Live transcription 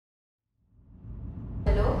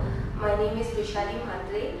My name is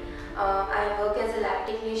I work as a lab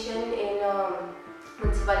technician in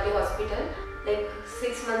Municipality Hospital. Like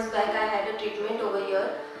 6 months back, I had a treatment over here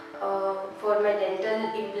for my dental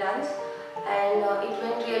implants, and it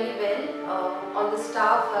went really well. On the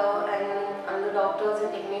staff and on the doctors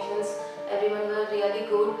and technicians, everyone were really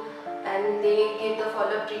good, and they gave the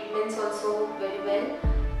follow-up treatments also very well,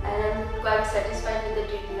 and I'm quite satisfied with the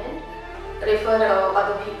treatment. Refer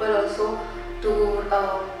other people also to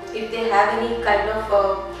if they have any kind of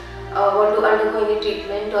want to undergo any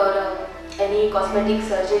treatment or any cosmetic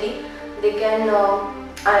surgery, they can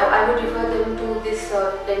I would refer them to this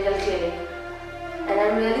dental clinic, and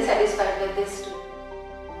I'm really satisfied with this too.